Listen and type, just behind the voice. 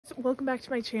Welcome back to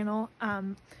my channel.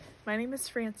 My name is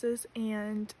Frances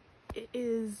and it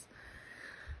is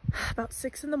about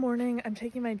 6 in the morning. I'm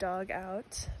taking my dog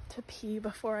out to pee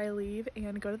before I leave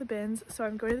and go to the bins. So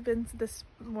I'm going to the bins this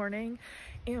morning,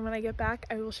 and when I get back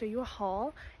I will show you a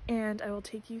haul and I will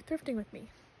take you thrifting with me.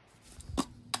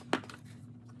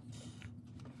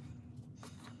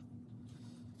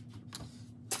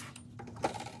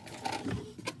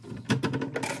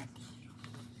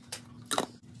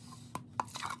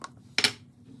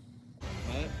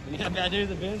 When you have got to do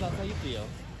the bins, that's how you feel.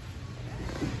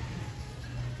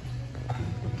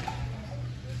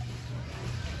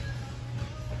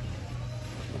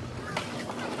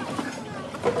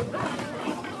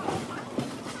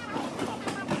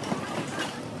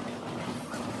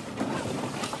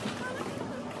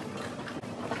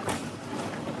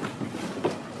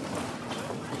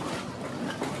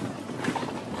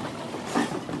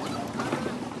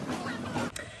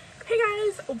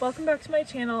 Welcome back to my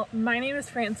channel. My name is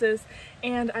Frances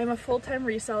and I'm a full-time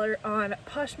reseller on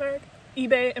Poshmark,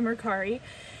 eBay, and Mercari.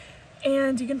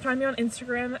 And you can find me on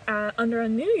Instagram under a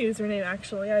new username.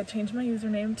 Actually, I changed my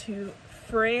username to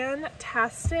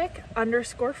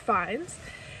Frantastic_finds.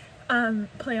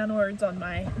 Play on words on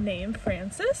my name,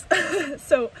 Frances.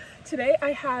 So today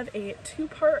I have a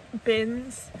two-part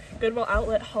bins Goodwill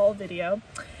outlet haul video.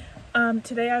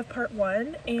 Today I have part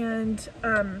one, and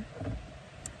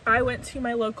I went to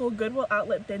my local Goodwill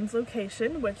outlet bins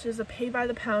location, which is a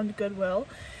pay-by-the-pound Goodwill.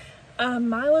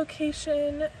 My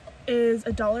location is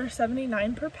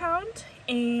 $1.79 per pound,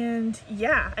 and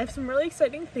yeah, I have some really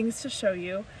exciting things to show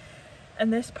you.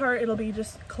 And this part, it'll be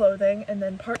just clothing, and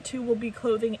then part two will be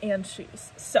clothing and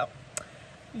shoes. So,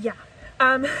 yeah.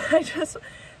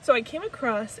 So I came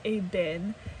across a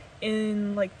bin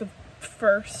in like the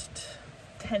first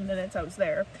 10 minutes I was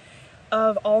there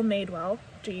of all Madewell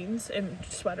jeans and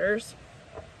sweaters,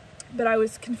 but I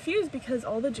was confused because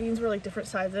all the jeans were like different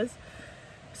sizes,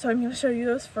 so I'm going to show you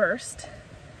those first.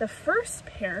 The first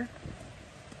pair,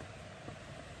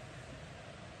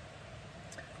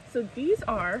 so these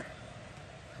are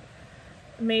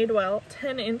Madewell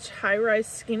 10-inch high-rise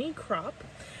skinny crop,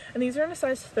 and these are in a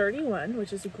size 31,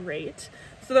 which is great.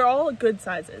 So they're all good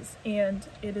sizes, and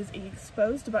it is a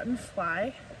exposed button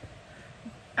fly,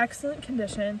 excellent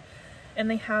condition, and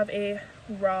they have a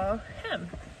raw hem.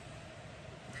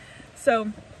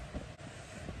 So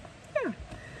yeah,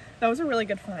 that was a really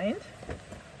good find.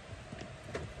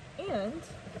 And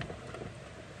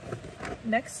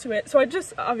next to it, so I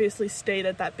just obviously stayed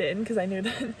at that bin because I knew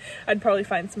that I'd probably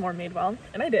find some more Madewell,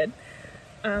 and I did.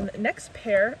 Next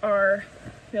pair are,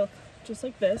 they look just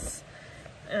like this.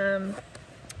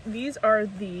 These are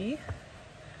the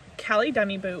Cali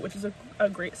Demi boot, which is a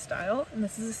great style, and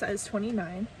this is a size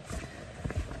 29.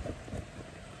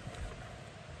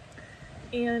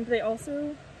 And they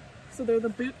also, so they're the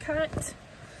boot cut,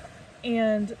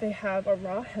 and they have a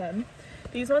raw hem.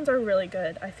 These ones are really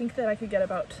good. I think that I could get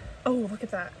about, oh, look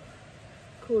at that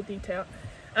cool detail.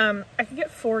 I could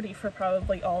get 40 for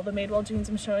probably all the Madewell jeans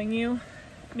I'm showing you,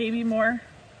 maybe more.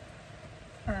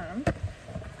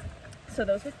 So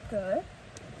those are good.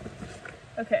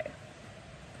 Okay,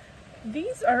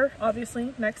 these are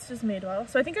obviously, next is Madewell.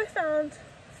 So I think I found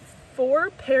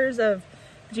 4 pairs of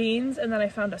jeans, and then I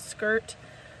found a skirt,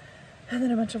 and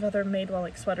then a bunch of other Madewell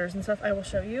like sweaters and stuff I will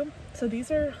show you. So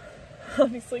these are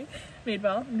obviously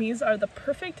Madewell. These are the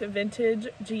perfect vintage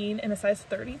jean in a size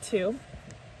 32.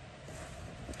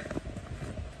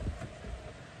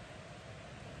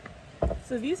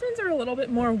 So these ones are a little bit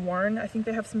more worn. I think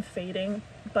they have some fading,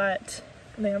 but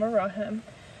they have a raw hem.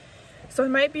 So I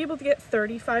might be able to get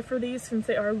 35 for these since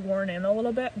they are worn in a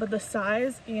little bit, but the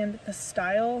size and the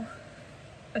style,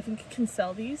 I think can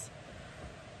sell these.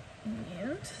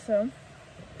 And so,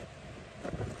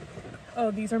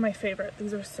 oh, these are my favorite.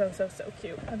 These are so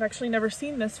cute. I've actually never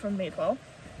seen this from Madewell.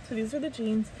 So these are the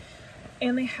jeans,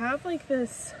 and they have like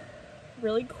this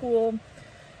really cool,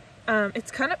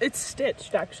 it's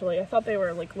stitched actually. I thought they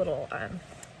were like little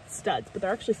studs, but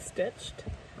they're actually stitched.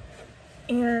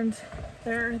 And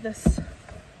they're this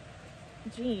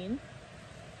jean.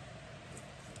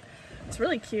 It's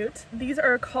really cute. These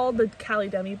are called the Cali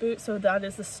Demi boot, so that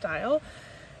is the style.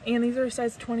 And these are a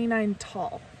size 29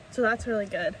 tall, so that's really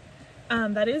good.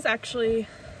 That is actually,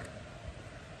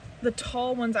 the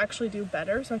tall ones actually do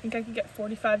better, so I think I could get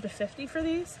 45 to 50 for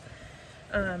these.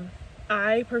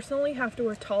 I personally have to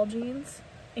wear tall jeans,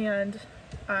 and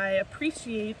I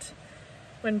appreciate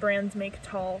when brands make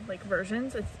tall like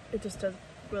versions. It just does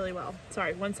really well.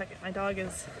 Sorry, one second, my dog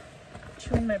is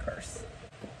chewing my purse.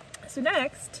 So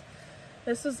next,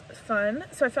 this was fun.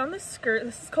 So I found this skirt.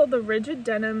 This is called the Rigid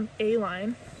Denim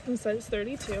A-line. in size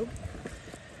 32.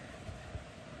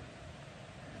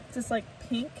 It's this like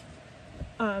pink,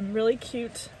 really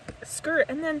cute skirt,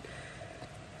 and then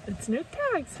it's new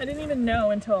tags. I didn't even know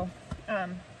until,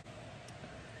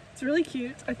 it's really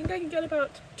cute. I think I can get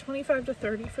about 25 to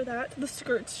 30 for that. The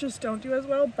skirts just don't do as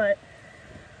well, but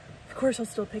of course I'll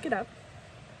still pick it up.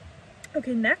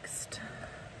 Okay, next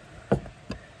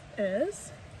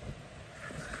is,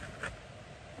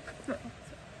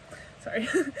 sorry.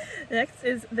 Next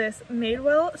is this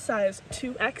Madewell size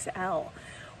 2XL,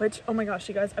 which, oh my gosh,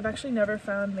 you guys, I've actually never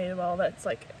found Madewell that's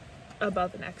like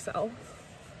above an XL.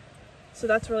 So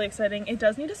that's really exciting. It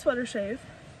does need a sweater shave.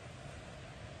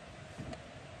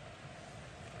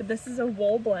 But this is a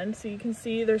wool blend, so you can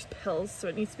see there's pills, so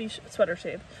it needs to be sweater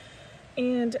shaved.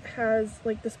 And it has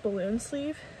like this balloon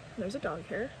sleeve. There's a dog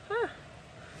here.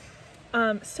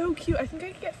 So cute. I think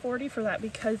I could get 40 for that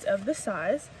because of the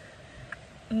size.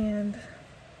 And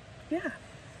yeah.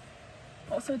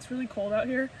 Also, it's really cold out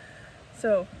here,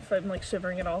 so if I'm like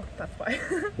shivering at all, that's why.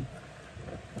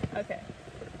 Okay.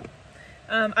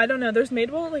 I don't know. There's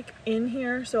Madewell like in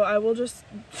here, so I will just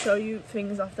show you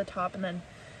things off the top, and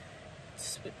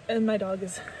then my dog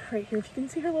is right here. If you can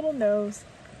see her little nose.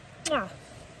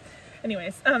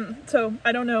 Anyways, so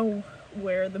I don't know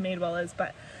where the Madewell is,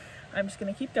 but I'm just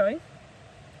gonna keep going.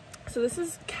 So this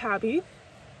is Cabby.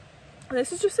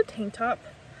 This is just a tank top,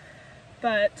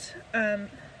 but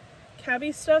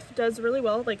Cabby stuff does really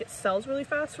well. Like, it sells really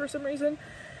fast for some reason.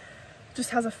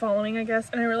 Just has a following, I guess.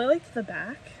 And I really liked the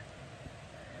back.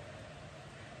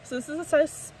 So this is a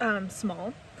size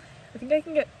small. I think I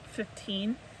can get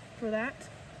 15 for that.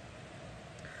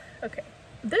 Okay,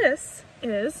 this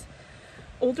is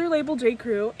older label J.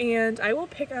 Crew, and I will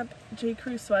pick up J.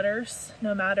 Crew sweaters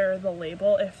no matter the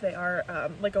label if they are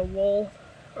like a wool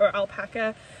or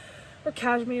alpaca or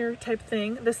cashmere type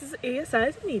thing. This is a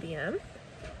size medium,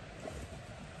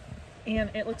 and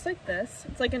it looks like this.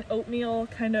 It's like an oatmeal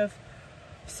kind of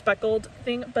speckled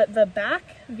thing, but the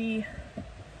back, the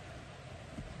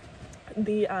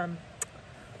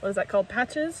what is that called,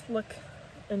 patches, look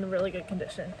in really good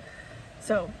condition.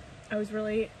 So I was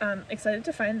really excited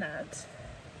to find that.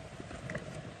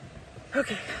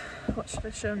 Okay, what should I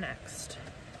show next?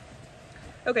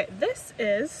 Okay, this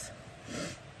is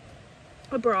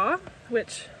a bra,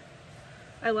 which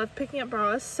I love picking up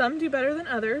bras. Some do better than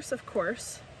others, of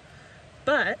course,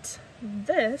 but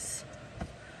this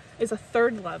is a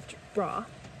Third Love bra,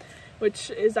 which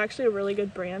is actually a really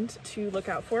good brand to look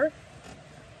out for.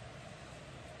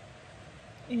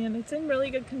 And it's in really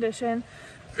good condition.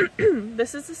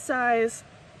 This is a size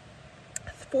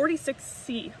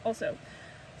 46C also.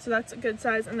 So that's a good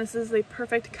size, and this is the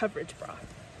perfect coverage bra.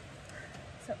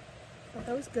 So I thought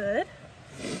that was good.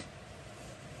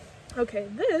 Okay,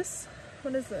 this,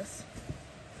 what is this?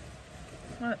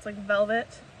 Oh, it's like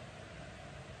velvet.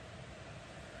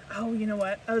 Oh, you know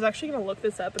what? I was actually gonna look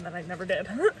this up and then I never did.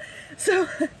 So,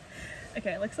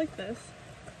 okay, it looks like this.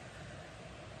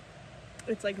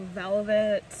 It's like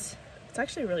velvet. It's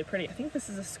actually really pretty. I think this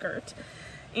is a skirt.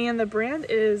 And the brand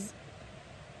is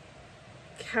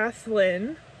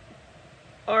Kathleen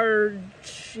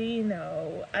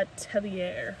Argino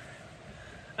Atelier.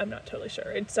 I'm not totally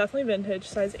sure. It's definitely vintage,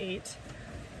 size 8.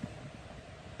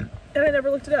 And I never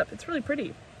looked it up. It's really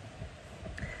pretty.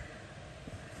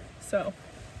 So,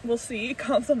 we'll see.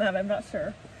 Comps on that, I'm not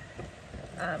sure.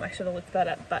 I should have looked that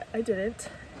up, but I didn't.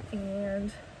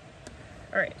 And,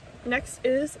 alright. Next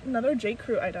is another J.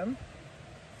 Crew item.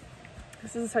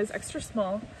 This is a size extra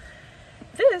small.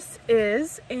 This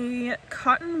is a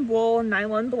cotton wool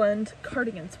nylon blend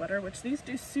cardigan sweater, which these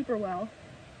do super well.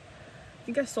 I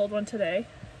think I sold one today,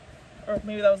 or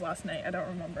maybe that was last night, I don't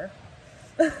remember.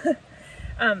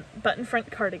 Button front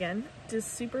cardigan, does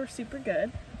super, super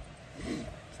good.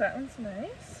 So that one's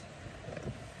nice.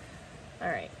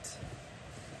 Alright.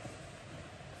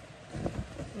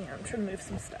 Yeah, I'm trying to move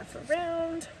some stuff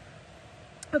around.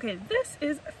 Okay, this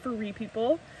is Free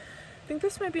People. I think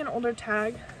this might be an older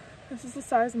tag. This is a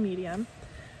size medium.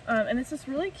 And it's just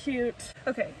really cute.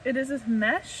 Okay, it is this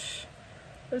mesh.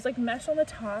 There's like mesh on the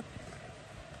top.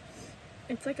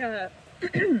 It's like a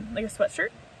like a sweatshirt.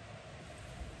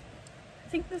 I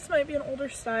think this might be an older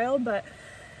style, but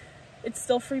it's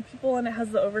still Free People and it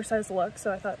has the oversized look, so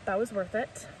I thought that was worth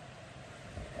it.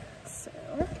 So,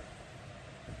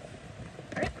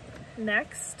 alright,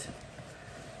 next.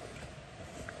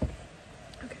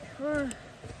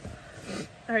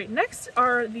 Alright, next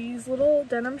are these little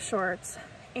denim shorts,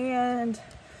 and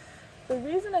the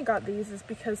reason I got these is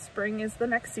because spring is the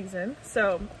next season.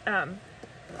 So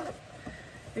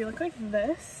they look like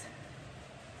this,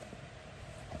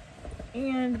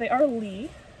 and they are Lee,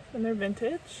 and they're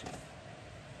vintage.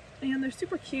 And they're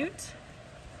super cute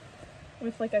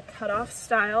with like a cutoff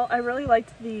style. I really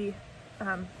liked the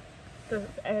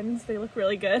ends, they look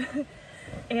really good.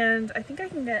 And I think I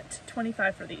can get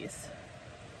 25 for these.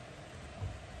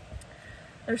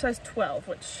 They're size 12,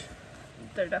 which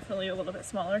they're definitely a little bit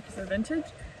smaller because they're vintage.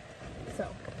 So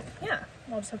yeah,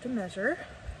 I'll just have to measure.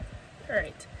 All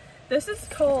right, this is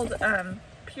called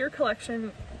Pure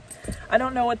Collection. I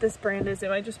don't know what this brand is. It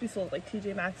might just be sold at like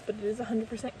TJ Maxx, but it is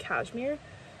 100% cashmere.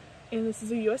 And this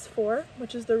is a US 4,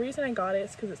 which is the reason I got it,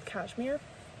 is because it's cashmere.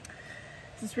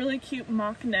 It's this really cute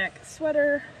mock neck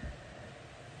sweater.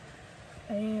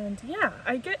 And yeah,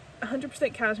 I get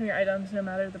 100% cashmere items no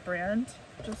matter the brand,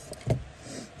 just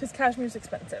because cashmere is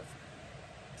expensive.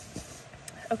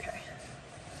 Okay.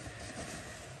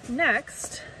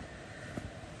 Next,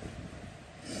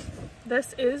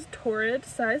 this is Torrid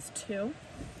size 2.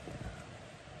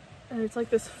 And it's like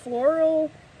this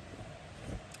floral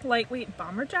lightweight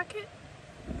bomber jacket.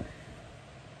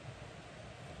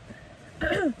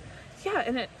 Yeah,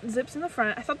 and it zips in the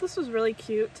front. I thought this was really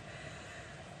cute.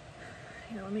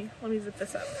 Here, let me zip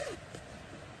this up.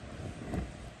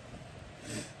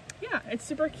 Yeah, it's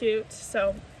super cute,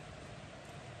 so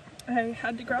I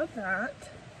had to grab that.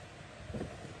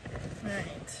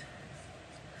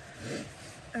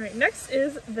 Alright, next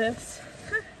is this,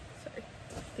 sorry,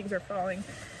 things are falling.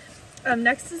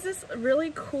 Next is this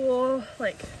really cool,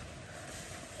 like,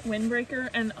 windbreaker,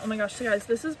 and oh my gosh, so guys,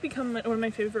 this has become one of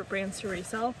my favorite brands to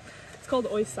resell. It's called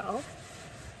Oysel.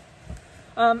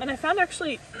 And I found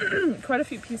actually quite a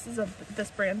few pieces of this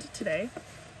brand today,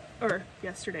 or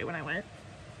yesterday when I went.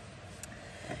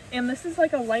 And this is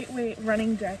like a lightweight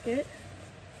running jacket.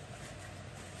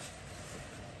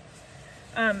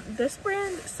 This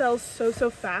brand sells so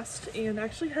fast and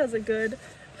actually has a good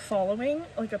following,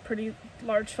 like a pretty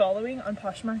large following on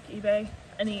Poshmark, eBay,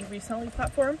 any reselling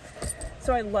platform.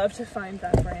 So I love to find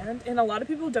that brand, and a lot of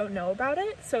people don't know about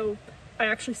it. So I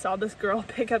actually saw this girl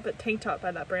pick up a tank top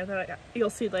by that brand that you'll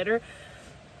see later,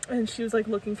 and she was like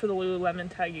looking for the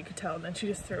Lululemon tag, you could tell, and then she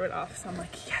just threw it off. So I'm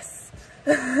like, yes.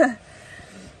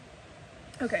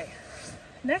 Okay,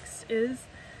 next is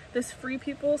this Free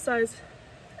People size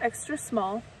extra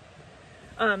small,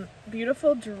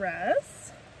 beautiful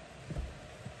dress.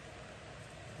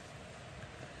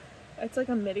 It's like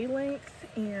a midi length,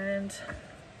 and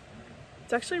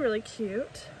it's actually really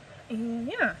cute. And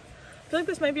yeah, I feel like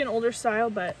this might be an older style,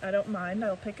 but I don't mind.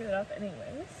 I'll pick it up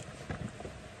anyways.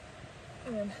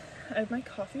 And I have my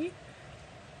coffee.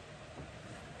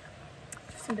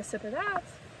 Just need a sip of that.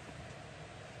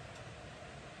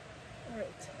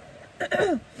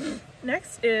 Alright.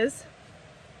 Next is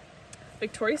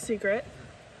Victoria's Secret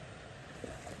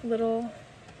little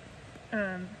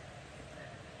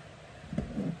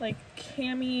like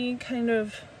cami kind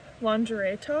of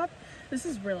lingerie top. This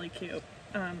is really cute.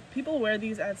 People wear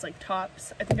these as like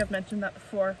tops. I think I've mentioned that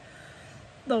before.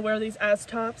 They'll wear these as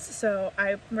tops, so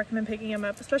I recommend picking them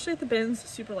up, especially at the bins.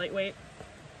 Super lightweight.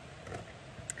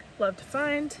 Love to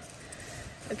find.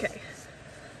 Okay,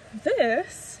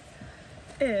 this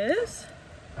is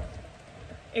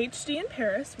HD in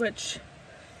Paris, which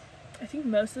I think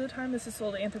most of the time this is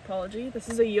sold at Anthropologie. This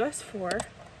is a US 4.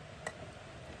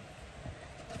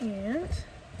 And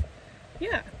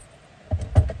yeah,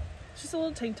 it's just a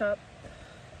little tank top.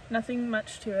 Nothing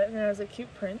much to it, and it has a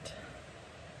cute print.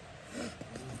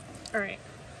 Alright.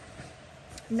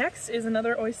 Next is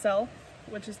another Oysel,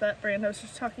 which is that brand I was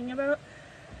just talking about.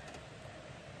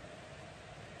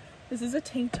 This is a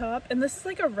tank top, and this is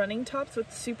like a running top, so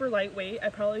it's super lightweight. I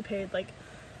probably paid like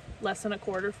less than a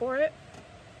quarter for it.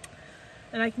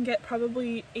 And I can get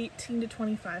probably 18 to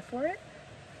 25 for it.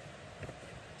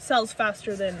 Sells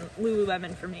faster than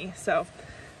Lululemon for me, so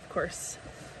of course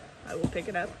I will pick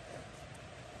it up.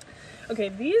 Okay,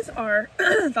 these are,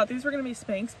 thought these were going to be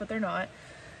Spanx, but they're not.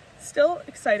 Still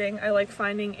exciting. I like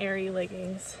finding airy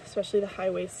leggings, especially the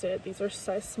high-waisted. These are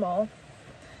size small.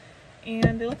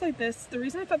 And they look like this. The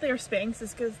reason I thought they were Spanx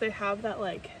is because they have that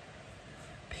like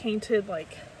painted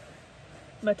like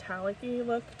metallic-y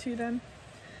look to them.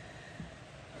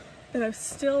 But I'm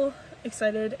still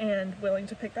excited and willing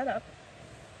to pick that up.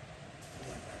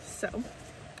 So,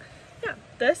 yeah,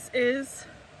 this is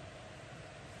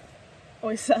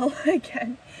Oysel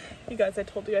again. You guys, I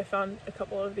told you I found a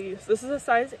couple of these. This is a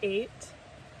size 8,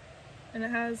 and it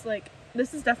has like,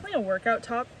 this is definitely a workout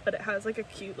top, but it has like a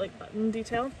cute like button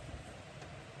detail.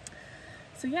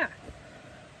 So yeah.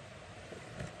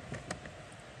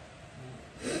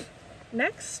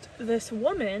 Next, this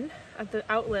woman at the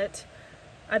outlet,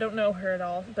 I don't know her at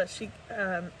all, but she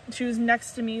was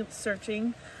next to me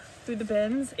searching through the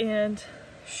bins, and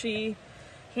she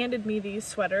handed me these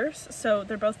sweaters. So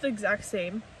they're both the exact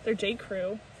same. They're J.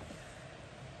 Crew.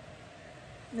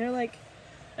 They're like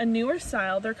a newer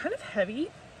style. They're kind of heavy,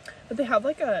 but they have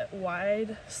like a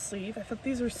wide sleeve. I thought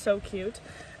these were so cute.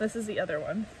 This is the other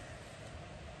one.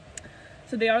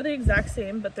 So they are the exact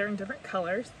same, but they're in different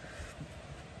colors.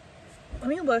 Let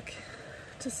me look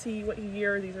to see what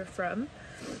year these are from.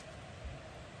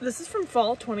 This is from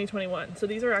fall 2021, so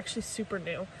these are actually super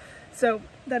new. So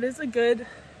that is a good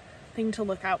thing to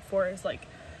look out for, is like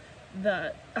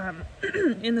the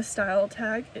in the style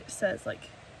tag it says like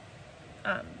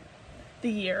the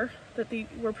year that they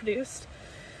were produced.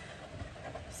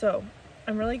 So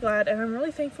I'm really glad, and I'm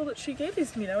really thankful that she gave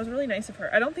these to me. That was really nice of her.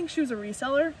 I don't think she was a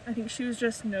reseller. I think she was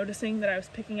just noticing that I was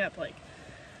picking up like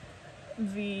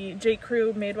the J.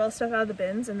 Crew Madewell stuff out of the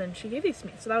bins, and then she gave these to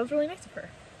me. So that was really nice of her.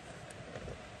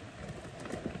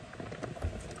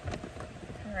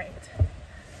 Alright.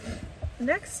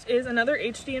 Next is another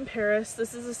HD in Paris.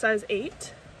 This is a size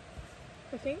 8,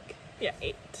 I think. Yeah,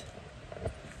 8.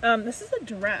 This is a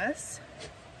dress.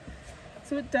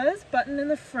 So it does button in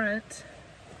the front,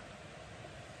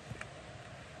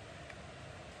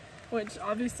 which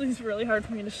obviously is really hard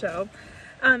for me to show.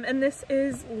 And this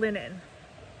is linen.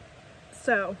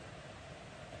 So,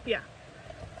 yeah.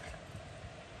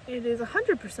 It is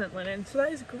 100% linen, so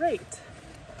that is great.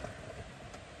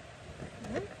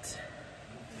 Right.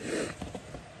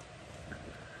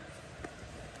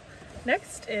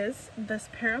 Next is this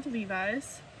pair of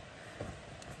Levi's.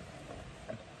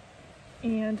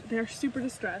 And they're super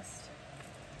distressed.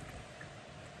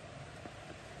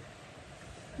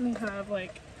 And they have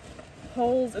like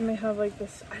holes, and they have like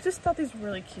this. I just thought these were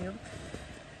really cute.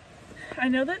 I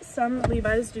know that some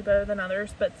Levi's do better than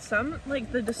others, but some,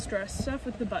 like the distressed stuff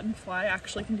with the button fly,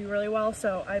 actually can do really well,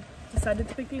 so I decided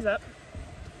to pick these up.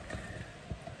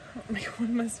 Oh my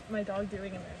God, what is my dog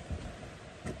doing in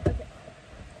there? Okay.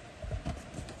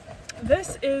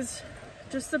 This is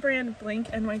just the brand Blink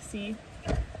NYC,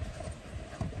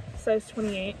 size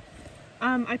 28.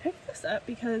 I picked this up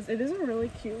because it is a really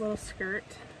cute little skirt,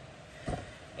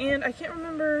 and I can't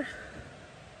remember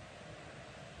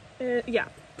it. Yeah,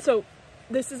 so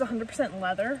this is 100%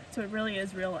 leather, so it really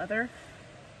is real leather.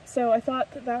 So I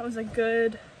thought that that was a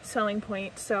good selling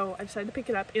point, so I decided to pick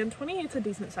it up, and 28 is a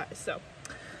decent size, so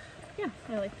yeah,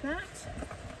 I like that.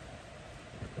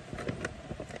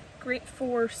 Great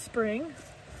for spring,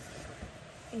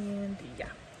 and yeah.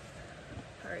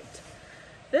 Alright.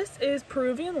 This is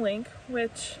Peruvian Link,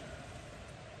 which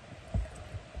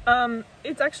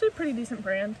it's actually a pretty decent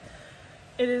brand.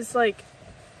 It is like,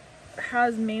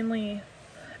 has mainly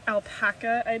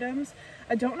alpaca items.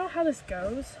 I don't know how this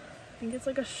goes. I think it's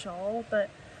like a shawl, but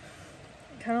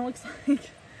it kind of looks like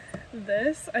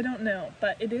this. I don't know,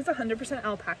 but it is 100%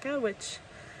 alpaca, which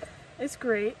is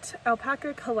great.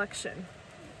 Alpaca collection.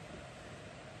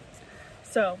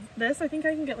 So this, I think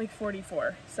I can get like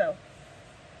 44. So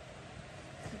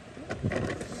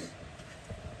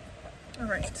all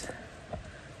right,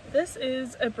 this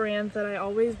is a brand that I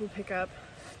always will pick up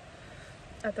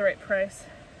at the right price.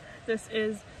 This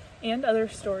is And Other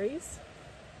Stories.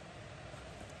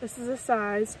 This is a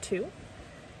size 2.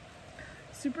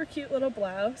 Super cute little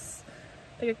blouse,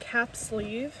 like a cap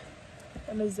sleeve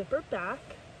and a zipper back.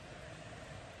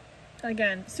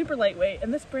 Again, super lightweight,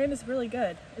 and this brand is really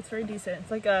good. It's very decent.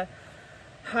 It's like a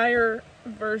higher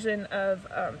version of,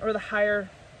 or the higher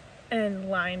end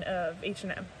line of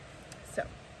H&M. So,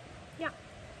 yeah.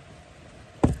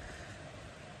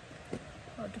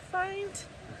 Hard to find.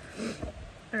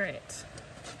 Alright.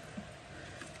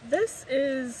 This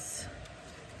is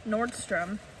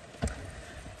Nordstrom,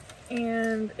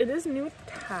 and it is new with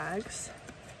tags,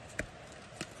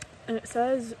 and it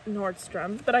says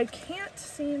Nordstrom, but I can't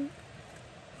seem.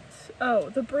 Oh,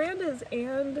 the brand is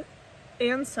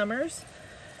Ann Summers,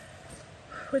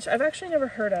 which I've actually never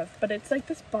heard of, but it's like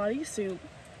this bodysuit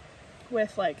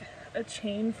with like a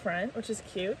chain front, which is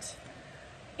cute,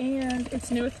 and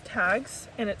it's new with tags,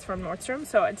 and it's from Nordstrom,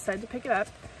 so I decided to pick it up,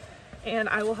 and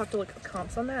I will have to look at the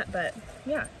comps on that, but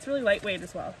yeah, it's really lightweight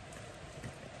as well.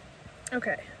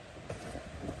 Okay.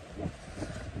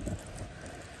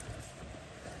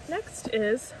 Next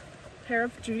is a pair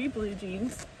of Judy blue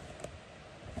jeans.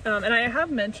 And I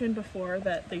have mentioned before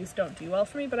that these don't do well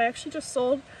for me, but I actually just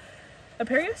sold a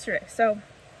pair yesterday. So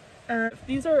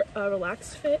these are a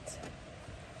relaxed fit,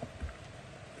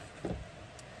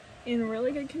 in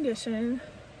really good condition.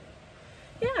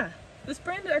 Yeah, this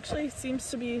brand actually seems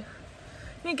to be,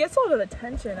 I mean, it gets a lot of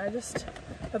attention. I just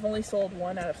have only sold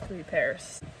 1 out of 3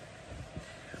 pairs.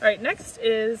 All right, next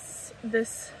is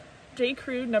this J.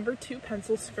 Crew No. 2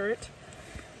 pencil skirt,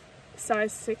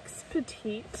 size 6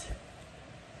 petite.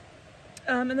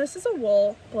 And this is a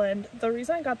wool blend. The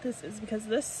reason I got this is because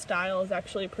this style is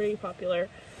actually pretty popular,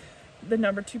 the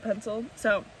number 2 pencil.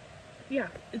 So yeah,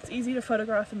 it's easy to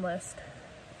photograph and list.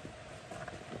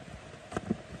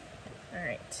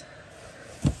 Alright.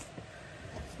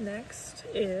 Next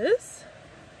is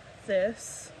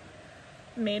this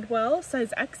Madewell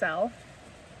size XL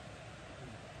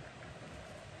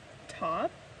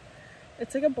top.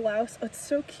 It's like a blouse. It's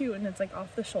so cute and it's like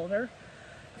off the shoulder.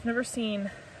 I've never seen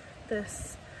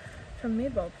this from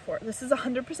Madewell before. This is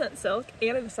 100% silk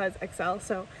and it's a size XL,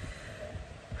 so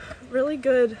really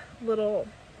good little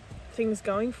things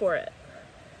going for it.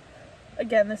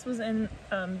 Again, this was in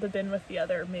the bin with the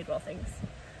other Madewell things.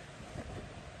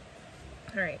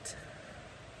 Alright.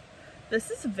 This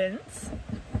is Vince,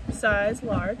 size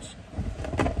large.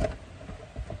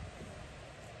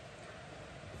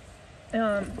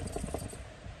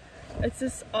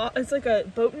 It's like a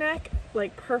boat neck,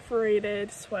 like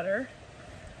perforated sweater.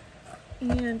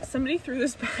 And somebody threw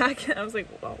this back and I was like,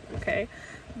 well, okay.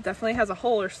 Definitely has a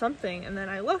hole or something. And then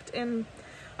I looked and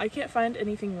I can't find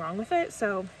anything wrong with it.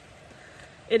 So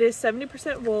it is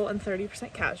 70% wool and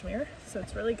 30% cashmere. So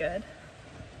it's really good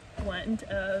blend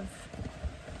of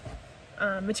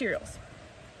materials.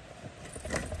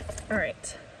 All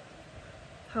right.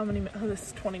 How many, oh, this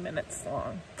is 20 minutes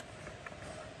long.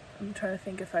 I'm trying to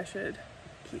think if I should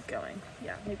keep going.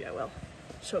 Yeah, maybe I will.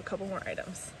 Show a couple more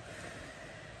items.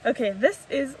 Okay, this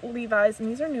is Levi's, and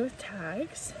these are new with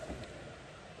tags.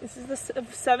 This is the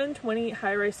 720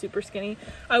 high-rise super skinny.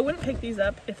 I wouldn't pick these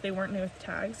up if they weren't new with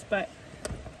tags, but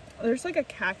there's like a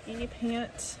khaki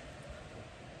pant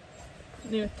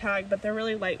new with tag, but they're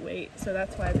really lightweight, so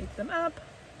that's why I picked them up.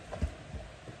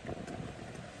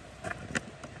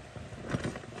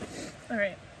 All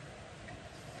right.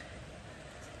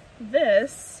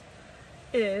 This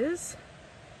is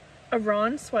a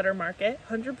Ron Sweater Market,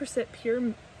 100%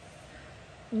 pure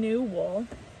new wool.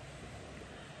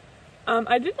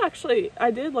 I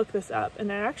did look this up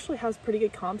and it actually has pretty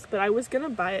good comps, but I was gonna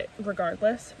buy it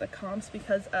regardless of the comps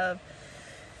because of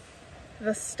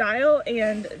the style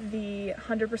and the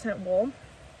 100% wool.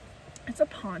 It's a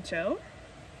poncho.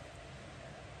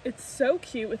 It's so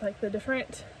cute with like the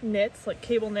different knits, like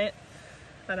cable knit.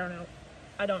 I don't know.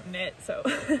 I don't knit, so.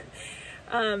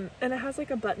 And it has like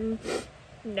a button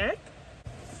neck.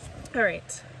 All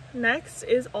right. Next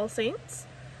is All Saints.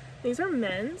 These are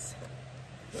men's.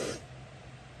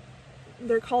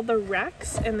 They're called the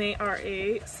Rex and they are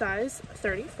a size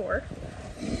 34.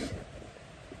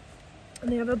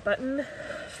 And they have a button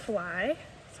fly.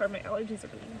 Sorry, my allergies are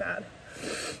really bad.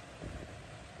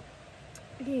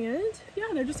 And yeah,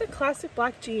 they're just a classic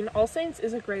black jean. All Saints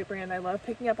is a great brand. I love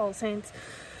picking up All Saints.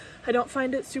 I don't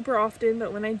find it super often,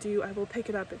 but when I do, I will pick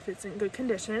it up if it's in good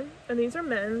condition. And these are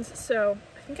men's, so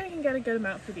I think I can get a good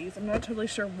amount for these. I'm not totally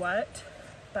sure what,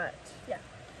 but yeah.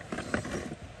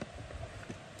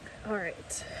 All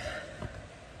right.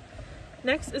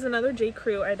 Next is another J.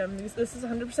 Crew item. This is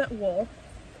 100% wool.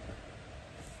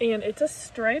 And it's a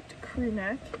striped crew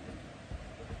neck.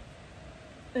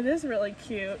 It is really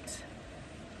cute.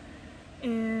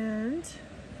 And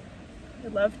I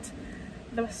loved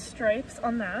the stripes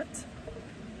on that.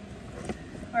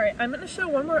 All right, I'm gonna show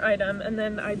one more item and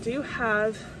then I do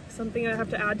have something I have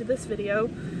to add to this video,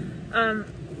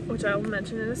 which I will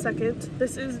mention in a second.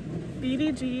 This is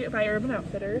BDG by Urban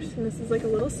Outfitters, and this is like a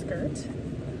little skirt.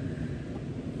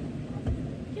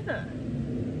 Yeah.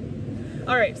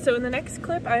 All right, so in the next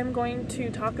clip, I'm going to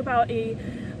talk about a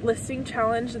listing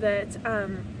challenge that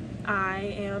I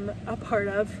am a part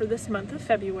of for this month of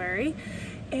February.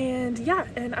 And yeah,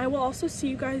 and I will also see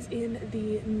you guys in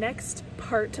the next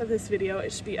part of this video.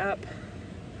 It should be up.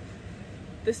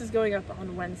 This is going up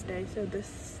on Wednesday, so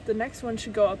the next one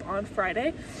should go up on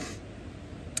Friday.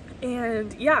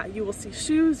 And yeah, you will see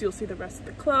shoes, you'll see the rest of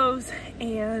the clothes,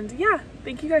 and yeah,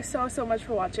 thank you guys so much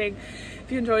for watching.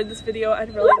 If you enjoyed this video,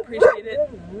 I'd really appreciate it.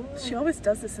 She always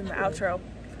does this in the outro.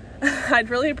 I'd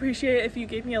really appreciate it if you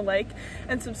gave me a like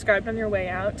and subscribed on your way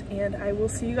out, and I will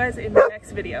see you guys in the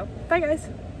next video. Bye guys!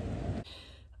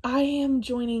 I am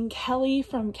joining Kelly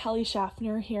from Kelly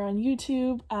Schaffner here on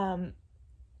YouTube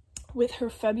with her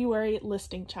February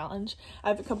listing challenge. I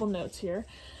have a couple notes here.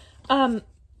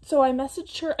 So I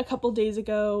messaged her a couple days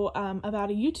ago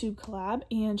about a YouTube collab,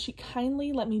 and she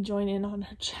kindly let me join in on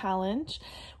her challenge,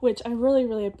 which I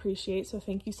really appreciate. So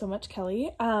thank you so much, Kelly.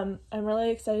 I'm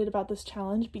really excited about this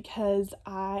challenge because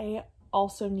I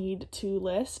also need to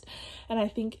list, and I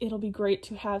think it'll be great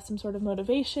to have some sort of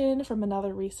motivation from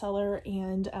another reseller.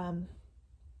 And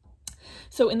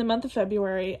so in the month of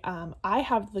February, I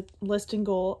have the listing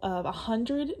goal of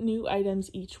 100 new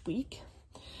items each week.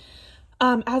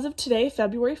 As of today,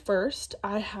 February 1st,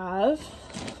 I have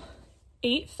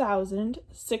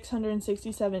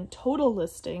 8,667 total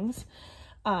listings,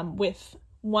 with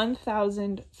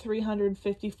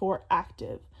 1,354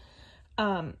 active.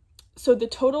 So the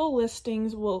total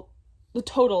listings so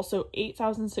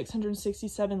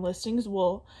 8,667 listings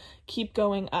will keep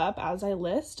going up as I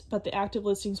list, but the active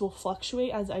listings will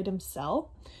fluctuate as items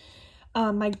sell.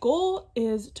 My goal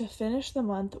is to finish the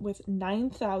month with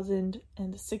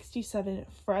 9,067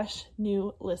 fresh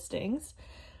new listings.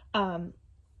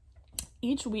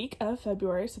 Each week of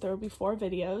February, so there will be 4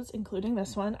 videos, including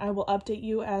this one. I will update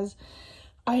you as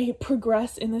I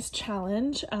progress in this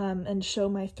challenge, and show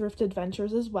my thrift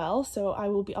adventures as well. So I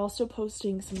will be also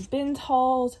posting some bins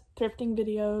hauls, thrifting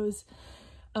videos.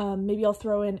 Maybe I'll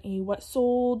throw in a what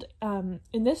sold.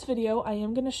 In this video, I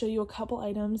am going to show you a couple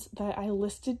items that I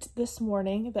listed this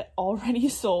morning that already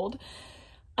sold.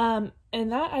 And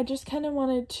that I just kind of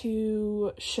wanted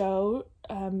to show,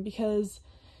 because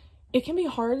it can be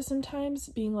hard sometimes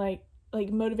being like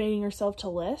motivating yourself to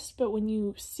list, but when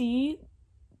you see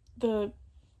the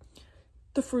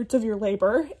fruits of your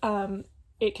labor,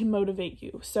 it can motivate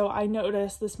you. So I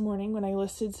noticed this morning when I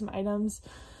listed some items,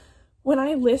 when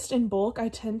I list in bulk, I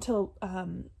tend to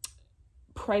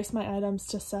price my items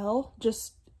to sell.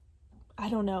 Just, I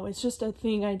don't know, it's just a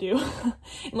thing I do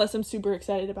unless I'm super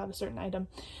excited about a certain item.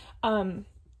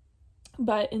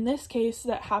 But in this case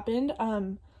that happened,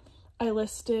 I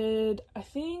listed, I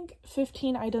think,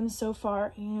 15 items so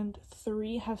far, and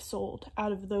 3 have sold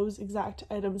out of those exact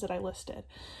items that I listed.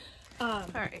 All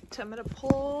right, so I'm gonna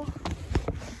pull.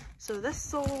 So this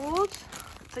sold.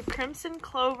 It's a crimson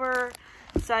clover,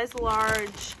 size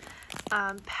large,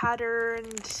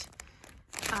 patterned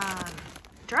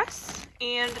dress,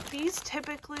 and these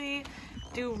typically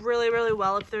do really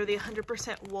well if they're the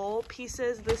 100% wool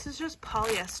pieces. This is just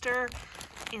polyester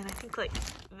and I think like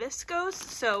viscose,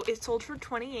 so it sold for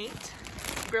 $28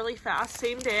 really fast,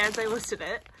 same day as I listed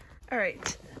it. All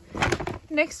right,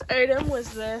 next item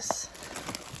was this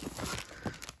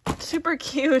super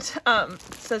cute,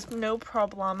 says no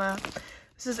problema.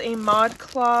 This is a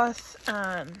ModCloth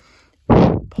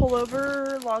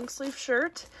pullover long sleeve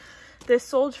shirt. This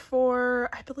sold for,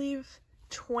 I believe,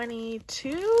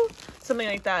 $22, something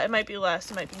like that. It might be less,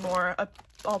 it might be more.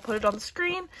 I'll put it on the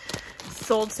screen.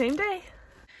 Sold same day.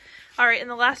 All right, and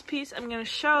the last piece I'm going to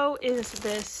show is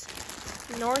this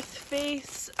North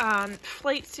Face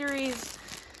Flight Series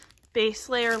base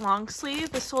layer long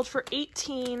sleeve. This sold for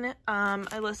 $18.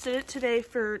 I listed it today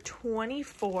for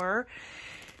 $24,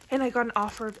 and I got an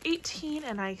offer of $18,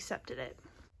 and I accepted it.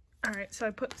 All right, so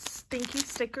I put stinky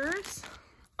stickers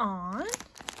on.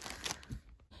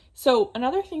 So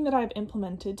another thing that I've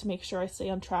implemented to make sure I stay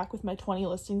on track with my 20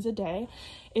 listings a day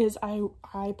is I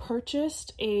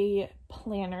purchased a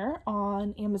planner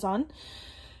on Amazon.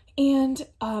 And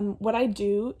what I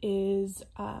do is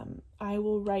I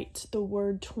will write the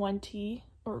word 20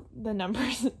 or the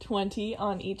numbers 20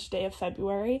 on each day of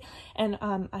February. And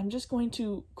I'm just going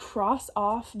to cross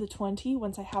off the 20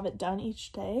 once I have it done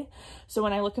each day. So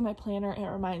when I look at my planner, it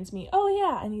reminds me, oh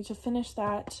yeah, I need to finish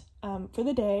that for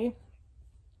the day.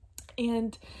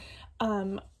 And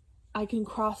I can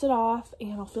cross it off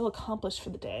and I'll feel accomplished for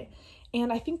the day.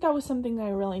 And I think that was something that I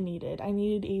really needed. I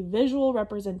needed a visual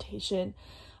representation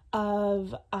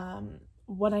of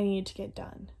what I needed to get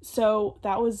done. So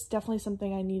that was definitely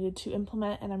something I needed to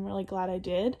implement, and I'm really glad I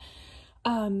did.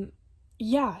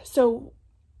 Yeah, so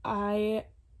I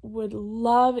would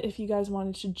love if you guys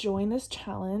wanted to join this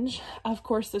challenge. Of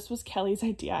course, this was Kelly's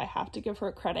idea. I have to give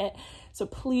her credit. So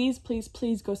please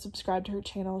go subscribe to her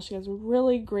channel. She has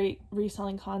really great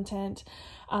reselling content.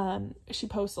 She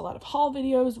posts a lot of haul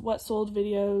videos, what sold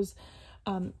videos,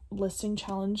 listing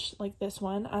challenge like this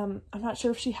one. I'm not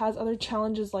sure if she has other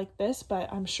challenges like this,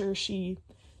 but I'm sure she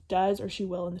does, or she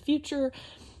will in the future.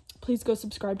 Please go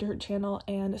subscribe to her channel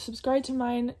and subscribe to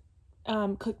mine.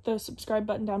 Click the subscribe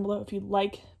button down below if you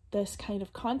like this kind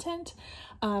of content,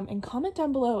 and comment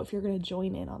down below if you're going to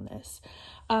join in on this.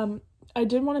 I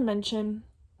did want to mention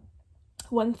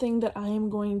one thing that I am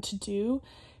going to do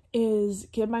is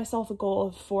give myself a goal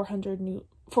of 400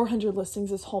 listings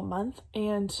this whole month,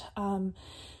 and I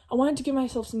wanted to give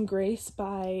myself some grace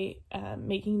by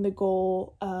making the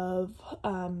goal of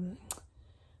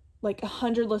like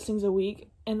 100 listings a week.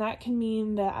 And that can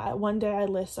mean that one day I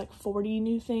list like 40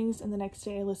 new things and the next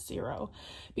day I list 0,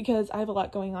 because I have a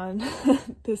lot going on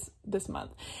this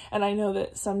month. And I know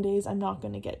that some days I'm not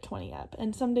going to get 20 up,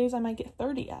 and some days I might get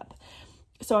 30 up.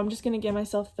 So I'm just going to give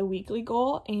myself the weekly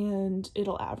goal, and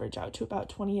it'll average out to about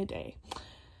 20 a day.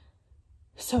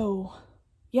 So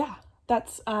yeah,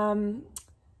 that's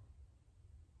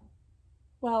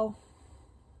well,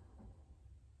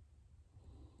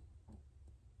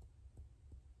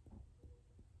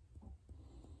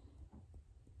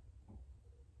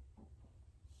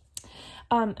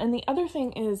 and the other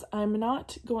thing is I'm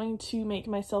not going to make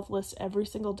myself list every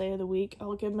single day of the week.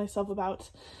 I'll give myself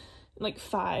about like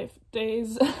 5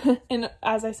 days and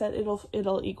as I said,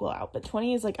 it'll equal out, but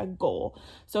 20 is like a goal.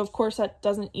 So of course that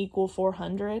doesn't equal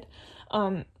 400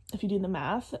 if you do the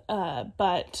math,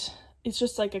 but it's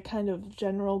just like a kind of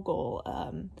general goal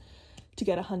to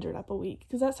get 100 up a week,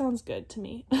 because that sounds good to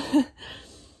me.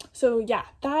 So yeah,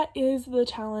 that is the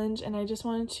challenge, and I just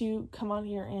wanted to come on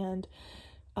here and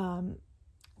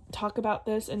talk about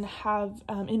this and have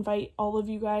invite all of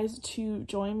you guys to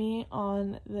join me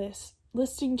on this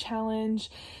listing challenge.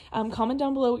 Comment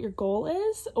down below what your goal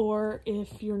is, or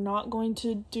if you're not going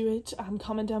to do it,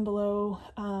 comment down below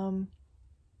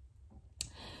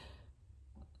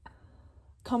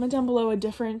a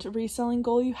different reselling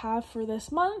goal you have for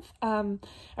this month. I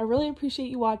really appreciate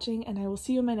you watching, and I will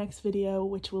see you in my next video,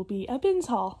 which will be a bins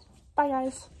haul. Bye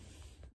guys.